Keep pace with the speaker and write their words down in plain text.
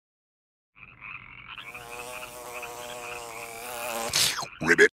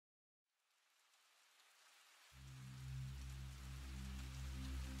Ribbit.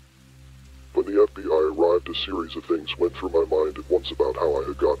 When the FBI arrived, a series of things went through my mind at once about how I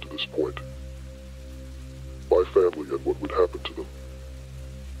had got to this point. My family and what would happen to them.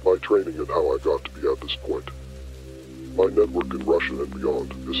 My training and how I got to be at this point. My network in Russia and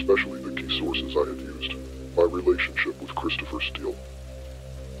beyond, especially the key sources I had used. My relationship with Christopher Steele.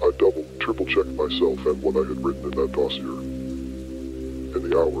 I double, triple-checked myself and what I had written in that dossier. In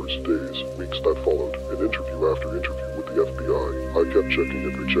the hours, days, weeks that followed, in interview after interview with the FBI, I kept checking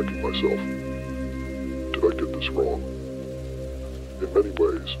and rechecking myself. Did I get this wrong? In many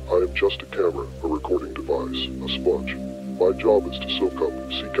ways, I am just a camera, a recording device, a sponge. My job is to soak up,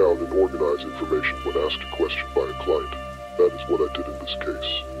 seek out, and organize information when asked a question by a client. That is what I did in this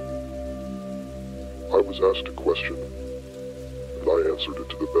case. I was asked a question, and I answered it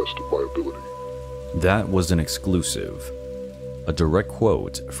to the best of my ability. That was an exclusive. A direct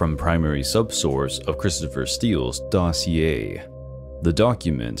quote from primary subsource of Christopher Steele's Dossier, the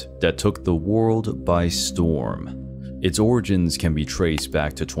document that took the world by storm. Its origins can be traced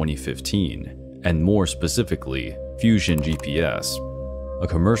back to 2015, and more specifically, Fusion GPS, a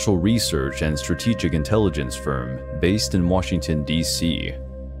commercial research and strategic intelligence firm based in Washington, D.C.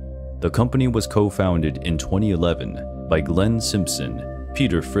 The company was co-founded in 2011 by Glenn Simpson,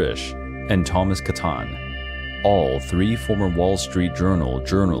 Peter Frisch, and Thomas Catan, all three former Wall Street Journal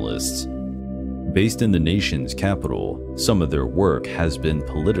journalists. Based in the nation's capital, some of their work has been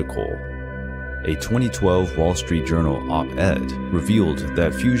political. A 2012 Wall Street Journal op-ed revealed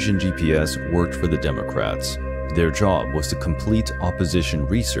that Fusion GPS worked for the Democrats. Their job was to complete opposition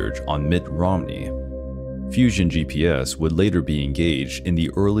research on Mitt Romney. Fusion GPS would later be engaged in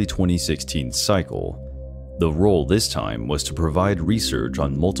the early 2016 cycle. The role this time was to provide research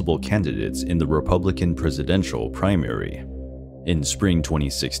on multiple candidates in the Republican presidential primary. In spring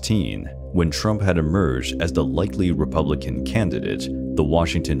 2016, when Trump had emerged as the likely Republican candidate, the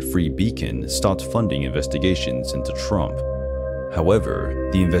Washington Free Beacon stopped funding investigations into Trump. However,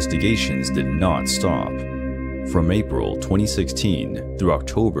 the investigations did not stop. From April 2016 through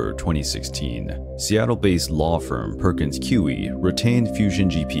October 2016, Seattle-based law firm Perkins Coie retained Fusion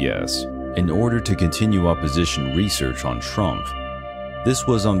GPS in order to continue opposition research on Trump. This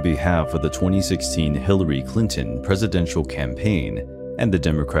was on behalf of the 2016 Hillary Clinton presidential campaign and the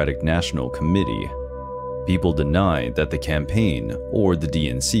Democratic National Committee. People denied that the campaign or the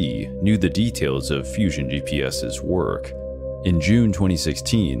DNC knew the details of Fusion GPS's work. In June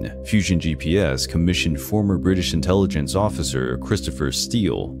 2016, Fusion GPS commissioned former British intelligence officer Christopher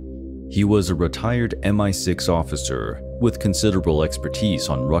Steele. He was a retired MI6 officer with considerable expertise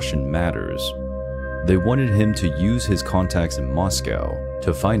on Russian matters. They wanted him to use his contacts in Moscow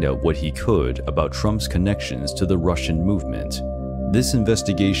to find out what he could about Trump's connections to the Russian movement. This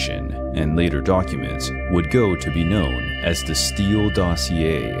investigation and later documents would go to be known as the Steele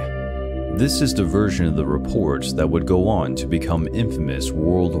Dossier. This is the version of the reports that would go on to become infamous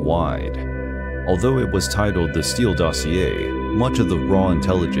worldwide. Although it was titled the Steele Dossier, much of the raw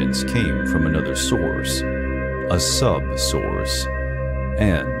intelligence came from another source, a sub-source.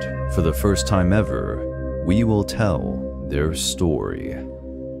 And, for the first time ever, we will tell their story.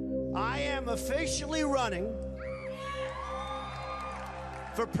 I am officially running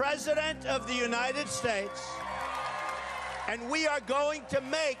for President of the United States, and we are going to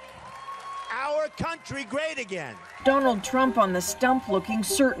make our country great again. Donald Trump on the stump looking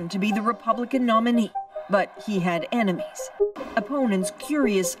certain to be the Republican nominee, but he had enemies, opponents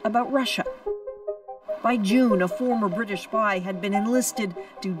curious about Russia. By June, a former British spy had been enlisted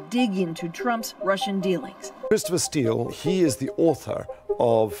to dig into Trump's Russian dealings. Christopher Steele, he is the author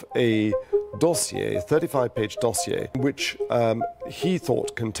of a dossier, a 35-page dossier, which he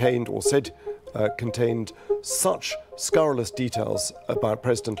thought contained, or said contained, such scurrilous details about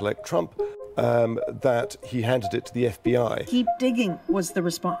President-elect Trump that he handed it to the FBI. Keep digging was the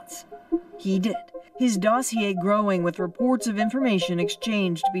response. He did. His dossier growing with reports of information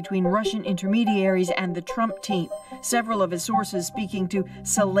exchanged between Russian intermediaries and the Trump team, several of his sources speaking to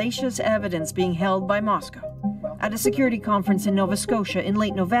salacious evidence being held by Moscow. At a security conference in Nova Scotia in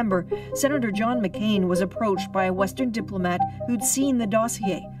late November, Senator John McCain was approached by a Western diplomat who'd seen the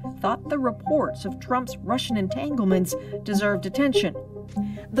dossier, thought the reports of Trump's Russian entanglements deserved attention.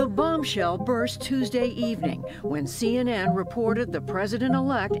 The bombshell burst Tuesday evening when CNN reported the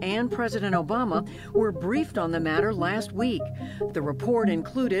president-elect and President Obama were briefed on the matter last week. The report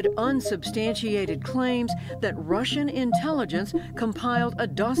included unsubstantiated claims that Russian intelligence compiled a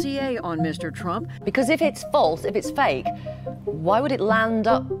dossier on Mr. Trump. Because if it's false, if it's fake, why would it land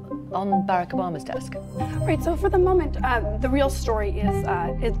up on Barack Obama's desk? Right, so for the moment, the real story is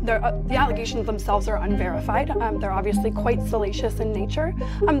the allegations themselves are unverified. They're obviously quite salacious in nature.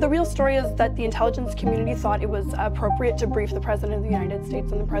 The real story is that the intelligence community thought it was appropriate to brief the President of the United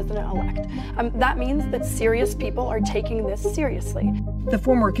States and the President-elect. That means that serious people are taking this seriously. The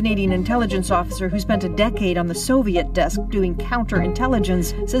former Canadian intelligence officer who spent a decade on the Soviet desk doing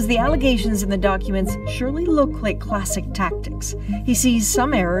counterintelligence says the allegations in the documents surely look like classic tactics. He sees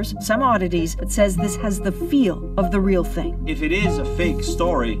some errors, some oddities, but says this has the feel of the real thing. If it is a fake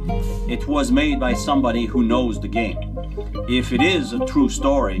story, it was made by somebody who knows the game. If it is a true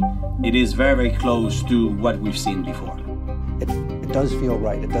story, it is very, very close to what we've seen before. It does feel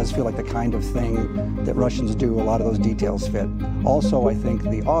right. It does feel like the kind of thing that Russians do. A lot of those details fit. Also, I think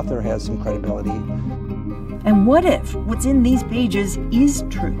the author has some credibility. And what if what's in these pages is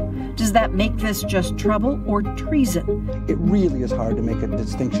true? Does that make this just trouble or treason? It really is hard to make a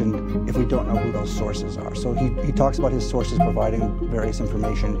distinction if we don't know who those sources are. So he talks about his sources providing various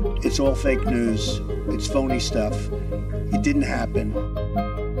information. It's all fake news. It's phony stuff. It didn't happen.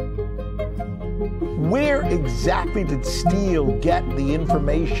 Where exactly did Steele get the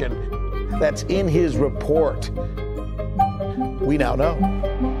information that's in his report? We now know.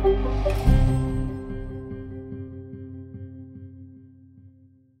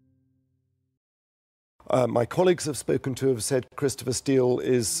 My colleagues have spoken to have said Christopher Steele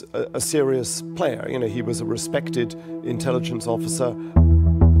is a serious player. You know, he was a respected intelligence officer.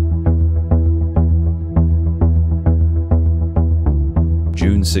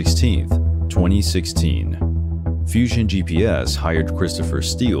 June 16th, 2016. Fusion GPS hired Christopher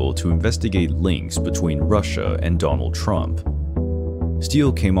Steele to investigate links between Russia and Donald Trump.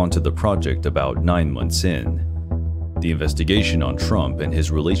 Steele came onto the project about 9 months in. The investigation on Trump and his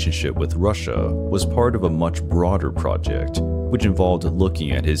relationship with Russia was part of a much broader project, which involved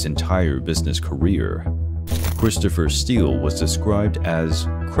looking at his entire business career. Christopher Steele was described as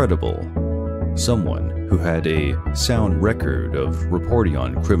credible, someone who had a sound record of reporting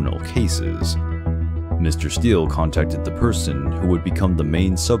on criminal cases. Mr. Steele contacted the person who would become the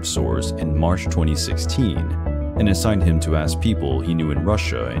main subsource in March 2016 and assigned him to ask people he knew in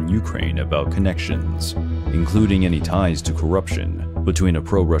Russia and Ukraine about connections, including any ties to corruption between a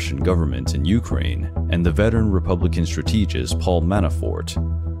pro-Russian government in Ukraine and the veteran Republican strategist Paul Manafort.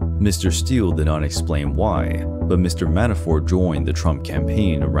 Mr. Steele did not explain why, but Mr. Manafort joined the Trump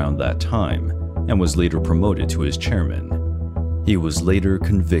campaign around that time and was later promoted to his chairman. He was later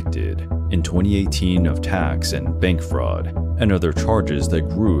convicted in 2018 of tax and bank fraud and other charges that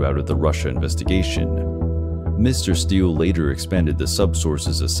grew out of the Russia investigation. Mr. Steele later expanded the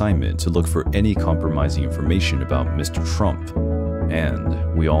subsource's assignment to look for any compromising information about Mr. Trump.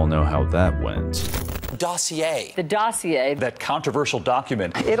 And we all know how that went. Dossier. The dossier. That controversial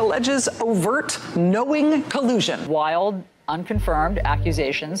document. It alleges overt, knowing collusion. Wild, unconfirmed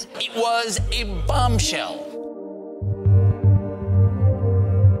accusations. It was a bombshell.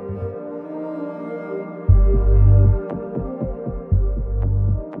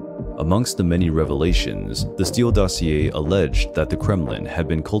 Amongst the many revelations, the Steele dossier alleged that the Kremlin had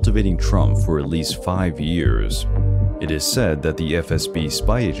been cultivating Trump for at least 5 years. It is said that the FSB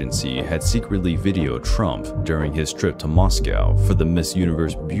spy agency had secretly videoed Trump during his trip to Moscow for the Miss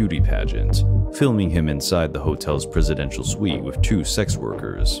Universe beauty pageant, filming him inside the hotel's presidential suite with 2 sex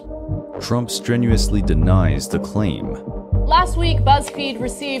workers. Trump strenuously denies the claim. Last week, BuzzFeed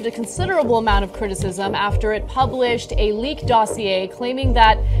received a considerable amount of criticism after it published a leaked dossier claiming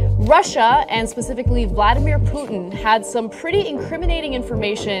that Russia, and specifically Vladimir Putin, had some pretty incriminating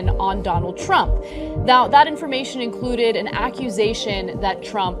information on Donald Trump. Now, that information included an accusation that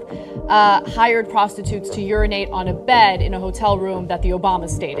Trump hired prostitutes to urinate on a bed in a hotel room that the Obamas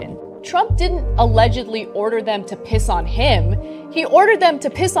stayed in. Trump didn't allegedly order them to piss on him. He ordered them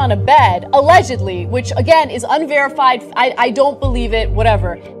to piss on a bed, allegedly, which again is unverified. I don't believe it,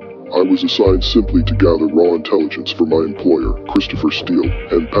 whatever. I was assigned simply to gather raw intelligence for my employer, Christopher Steele,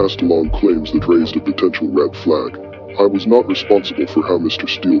 and passed along claims that raised a potential red flag. I was not responsible for how Mr.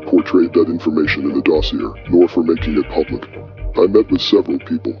 Steele portrayed that information in the dossier, nor for making it public. I met with several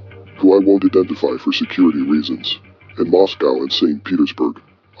people, who I won't identify for security reasons, in Moscow and St. Petersburg.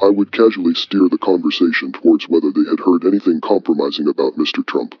 I would casually steer the conversation towards whether they had heard anything compromising about Mr.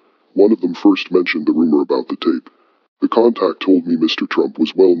 Trump. One of them first mentioned the rumor about the tape. The contact told me Mr. Trump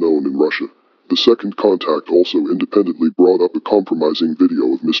was well known in Russia. The second contact also independently brought up a compromising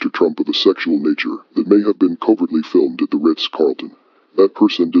video of Mr. Trump of a sexual nature that may have been covertly filmed at the Ritz-Carlton. That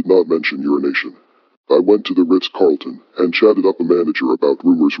person did not mention urination. I went to the Ritz-Carlton and chatted up a manager about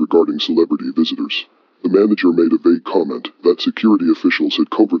rumors regarding celebrity visitors. The manager made a vague comment that security officials had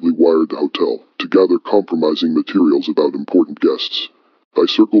covertly wired the hotel to gather compromising materials about important guests. I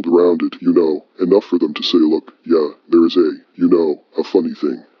circled around it, enough for them to say, look, yeah, there is a funny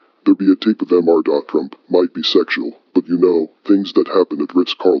thing. There be a tape of Mr. Trump, might be sexual, but things that happen at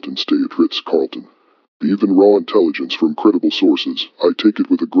Ritz-Carlton stay at Ritz-Carlton. Even raw intelligence from credible sources, I take it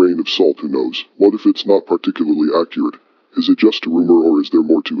with a grain of salt, who knows. What if it's not particularly accurate? Is it just a rumor or is there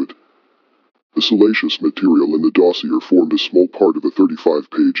more to it? The salacious material in the dossier formed a small part of a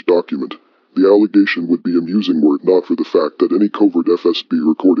 35-page document. The allegation would be amusing were it not for the fact that any covert FSB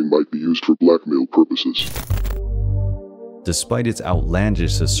recording might be used for blackmail purposes. Despite its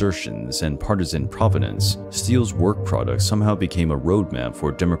outlandish assertions and partisan provenance, Steele's work product somehow became a roadmap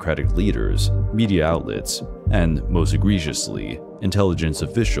for Democratic leaders, media outlets, and, most egregiously, intelligence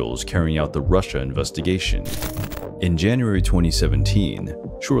officials carrying out the Russia investigation. In January 2017,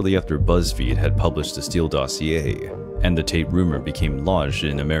 shortly after BuzzFeed had published the Steele dossier, and the tape rumor became lodged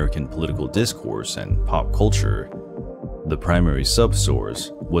in American political discourse and pop culture, the primary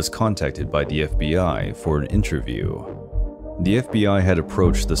subsource was contacted by the FBI for an interview. The FBI had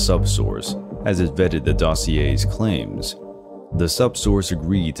approached the subsource as it vetted the dossier's claims. The subsource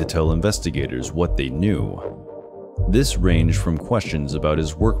agreed to tell investigators what they knew. This ranged from questions about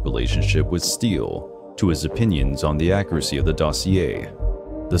his work relationship with Steele to his opinions on the accuracy of the dossier.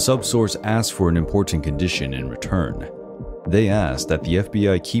 The subsource asked for an important condition in return. They asked that the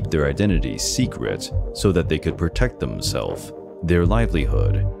FBI keep their identities secret so that they could protect themselves, their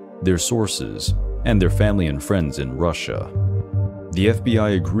livelihood, their sources, and their family and friends in Russia. The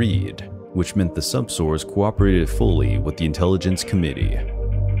FBI agreed, which meant the subsource cooperated fully with the Intelligence Committee.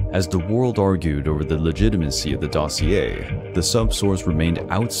 As the world argued over the legitimacy of the dossier, the subsource remained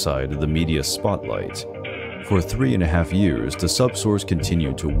outside of the media spotlight. For 3.5 years, the subsource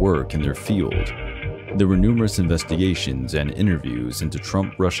continued to work in their field. There were numerous investigations and interviews into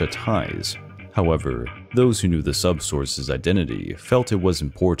Trump-Russia ties. However, those who knew the subsource's identity felt it was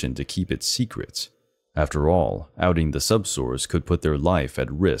important to keep it secret. After all, outing the subsource could put their life at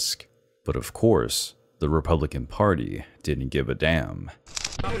risk. But of course, the Republican Party didn't give a damn.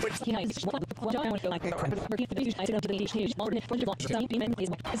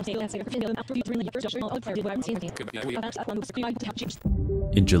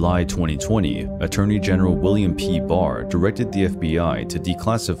 In July 2020, Attorney General William P. Barr directed the FBI to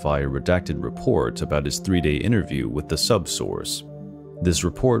declassify a redacted report about his 3-day interview with the subsource. This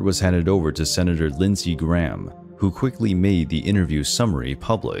report was handed over to Senator Lindsey Graham, who quickly made the interview summary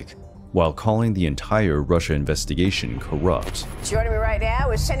public, while calling the entire Russia investigation corrupt. Joining me right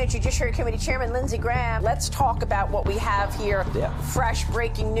now is Senate Judiciary Committee Chairman Lindsey Graham. Let's talk about what we have here. Fresh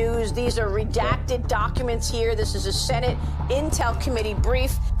breaking news. These are redacted documents here. This is a Senate Intel Committee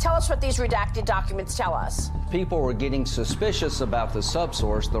brief. Tell us what these redacted documents tell us. People were getting suspicious about the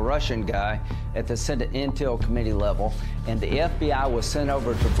subsource, the Russian guy, at the Senate Intel Committee level, and the FBI was sent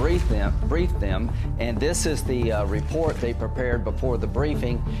over to brief them, and this is the report they prepared before the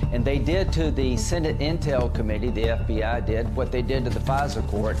briefing, and they did to the Senate Intel Committee, the FBI did, what they did to the FISA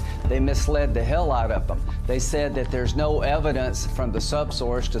court. They misled the hell out of them. They said that there's no evidence from the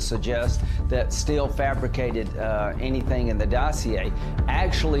subsource to suggest that Steele fabricated anything in the dossier.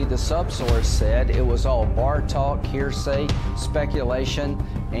 Actually, the subsource said it was all bar talk, hearsay, speculation,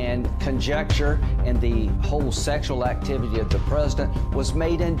 and conjecture, and the whole sexual activity of the president was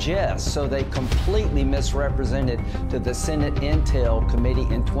made in jest. So they completely misrepresented to the Senate Intel Committee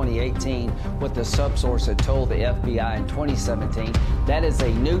in 2018 what the subsource had told the FBI in 2017. That is a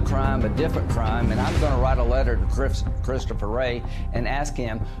new crime, a different crime, and I'm going to write a letter to Christopher Wray and ask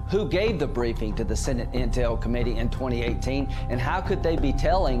him who gave the briefing to the Senate Intel Committee in 2018, and how could they be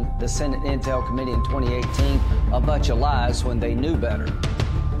telling the Senate Intel Committee in 2018 a bunch of lies when they knew better.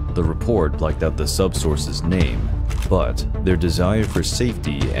 The report blacked out the subsource's name, but their desire for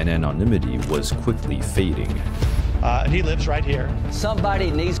safety and anonymity was quickly fading. He lives right here.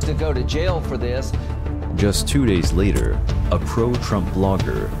 Somebody needs to go to jail for this. Just 2 days later, a pro-Trump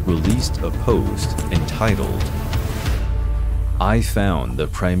blogger released a post entitled, "I found the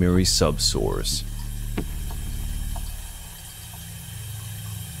primary subsource."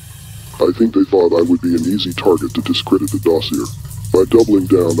 I think they thought I would be an easy target to discredit the dossier. By doubling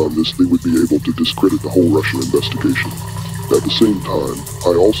down on this, they would be able to discredit the whole Russian investigation. At the same time,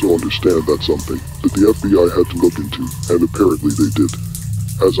 I also understand that's something that the FBI had to look into, and apparently they did.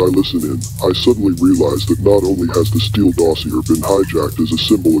 As I listen in, I suddenly realize that not only has the Steele dossier been hijacked as a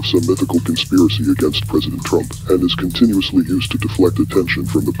symbol of some mythical conspiracy against President Trump, and is continuously used to deflect attention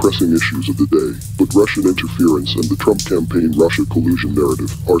from the pressing issues of the day, but Russian interference and the Trump campaign Russia collusion narrative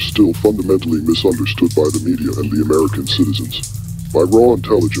are still fundamentally misunderstood by the media and the American citizens. My raw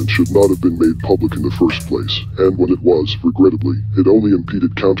intelligence should not have been made public in the first place, and when it was, regrettably, it only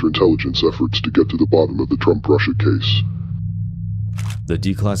impeded counterintelligence efforts to get to the bottom of the Trump-Russia case. The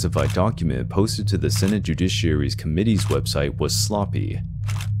declassified document posted to the Senate Judiciary's Committee's website was sloppy.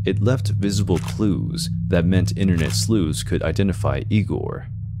 It left visible clues that meant internet sleuths could identify Igor.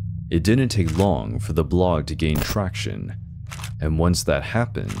 It didn't take long for the blog to gain traction, and once that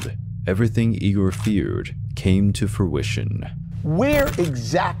happened, everything Igor feared came to fruition. Where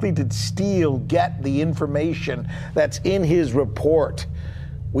exactly did Steele get the information that's in his report?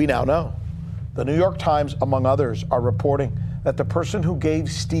 We now know. The New York Times, among others, are reporting that the person who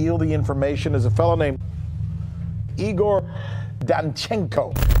gave Steele the information is a fellow named Igor Danchenko.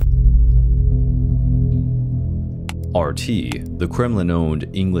 RT, the Kremlin-owned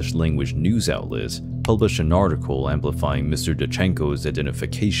English-language news outlet, published an article amplifying Mr. Danchenko's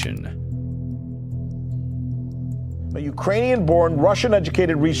identification. A Ukrainian-born,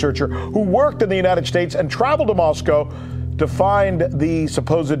 Russian-educated researcher who worked in the United States and traveled to Moscow to find the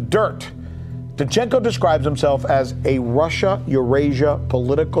supposed dirt. Danchenko describes himself as a Russia-Eurasia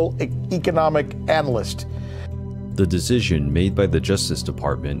political economic analyst. The decision made by the Justice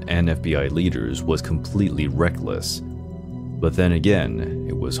Department and FBI leaders was completely reckless. But then again,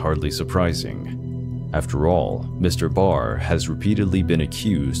 it was hardly surprising. After all, Mr. Barr has repeatedly been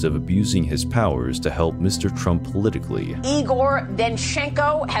accused of abusing his powers to help Mr. Trump politically. Igor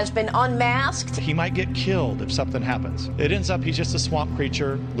Danchenko has been unmasked. He might get killed if something happens. It ends up he's just a swamp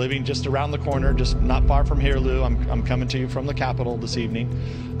creature living just around the corner, just not far from here, Lou. I'm coming to you from the Capitol this evening.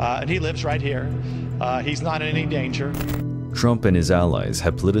 And he lives right here. He's not in any danger. Trump and his allies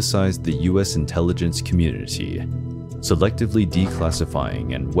have politicized the U.S. intelligence community, selectively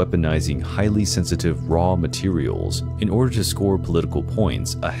declassifying and weaponizing highly sensitive raw materials in order to score political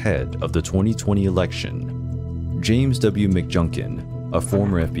points ahead of the 2020 election. James W. McJunkin, a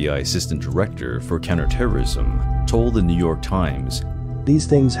former FBI assistant director for counterterrorism, told the New York Times, "These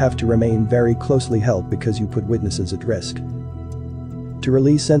things have to remain very closely held because you put witnesses at risk. To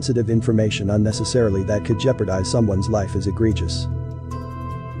release sensitive information unnecessarily that could jeopardize someone's life is egregious."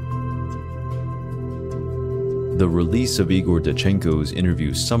 The release of Igor Danchenko's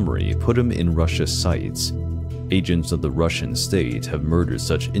interview summary put him in Russia's sights. Agents of the Russian state have murdered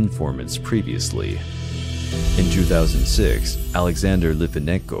such informants previously. In 2006, Alexander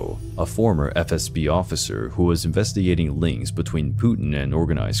Litvinenko, a former FSB officer who was investigating links between Putin and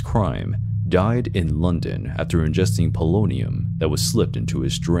organized crime, died in London after ingesting polonium that was slipped into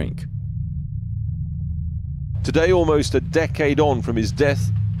his drink. Today, almost a decade on from his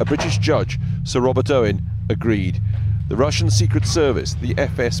death, a British judge, Sir Robert Owen, agreed. The Russian Secret Service, the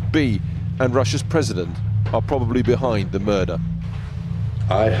FSB, and Russia's president are probably behind the murder.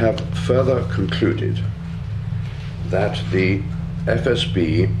 I have further concluded that the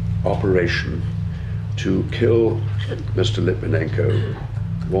FSB operation to kill Mr. Litvinenko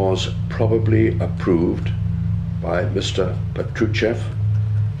was probably approved by Mr. Patrushev,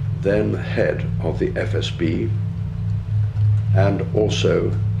 then head of the FSB, and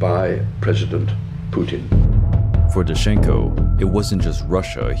also by President Putin. For Danchenko, it wasn't just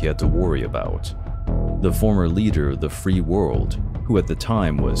Russia he had to worry about. The former leader of the free world, who at the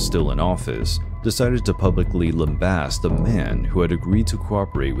time was still in office, decided to publicly lambast the man who had agreed to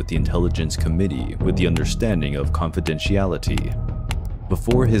cooperate with the Intelligence Committee with the understanding of confidentiality.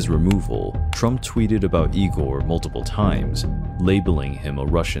 Before his removal, Trump tweeted about Igor multiple times, labeling him a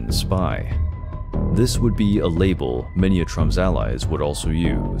Russian spy. This would be a label many of Trump's allies would also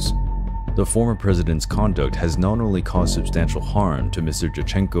use. The former president's conduct has not only caused substantial harm to Mr.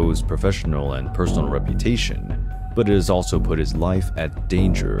 Danchenko's professional and personal reputation, but it has also put his life at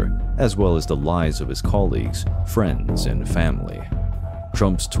danger, as well as the lives of his colleagues, friends, and family.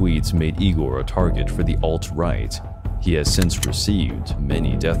 Trump's tweets made Igor a target for the alt-right. He has since received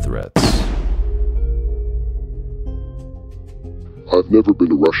many death threats. I've never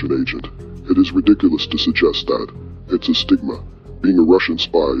been a Russian agent. It is ridiculous to suggest that. It's a stigma. Being a Russian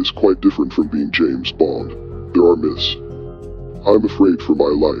spy is quite different from being James Bond. There are myths. I'm afraid for my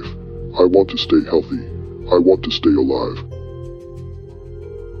life. I want to stay healthy. I want to stay alive.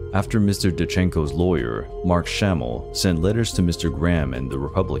 After Mr. Danchenko's lawyer, Mark Schammel, sent letters to Mr. Graham and the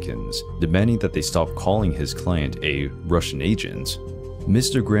Republicans, demanding that they stop calling his client a Russian agent,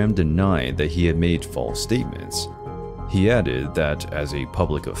 Mr. Graham denied that he had made false statements. He added that as a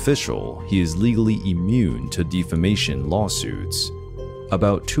public official, he is legally immune to defamation lawsuits.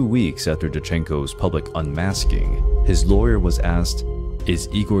 About 2 weeks after Danchenko's public unmasking, his lawyer was asked, "Is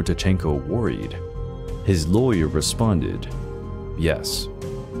Igor Danchenko worried?" His lawyer responded, "Yes,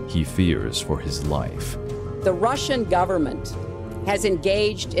 he fears for his life." The Russian government has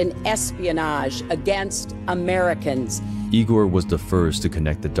engaged in espionage against Americans. Igor was the first to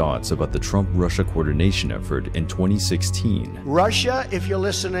connect the dots about the Trump-Russia coordination effort in 2016. Russia, if you're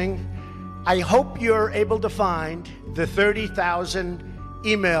listening, I hope you're able to find the 30,000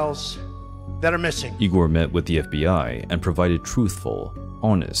 emails that are missing. Igor met with the FBI and provided truthful,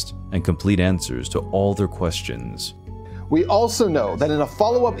 honest, and complete answers to all their questions. We also know that in a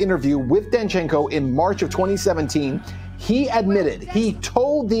follow-up interview with Danchenko in March of 2017, he admitted he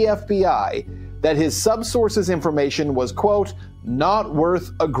told the FBI that his subsource's information was, quote, not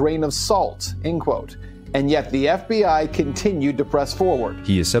worth a grain of salt, end quote. And yet the FBI continued to press forward.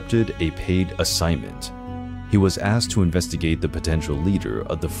 He accepted a paid assignment. He was asked to investigate the potential leader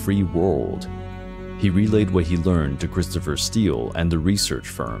of the free world. He relayed what he learned to Christopher Steele and the research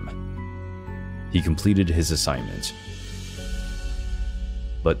firm. He completed his assignment.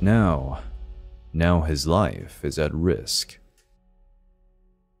 But now his life is at risk.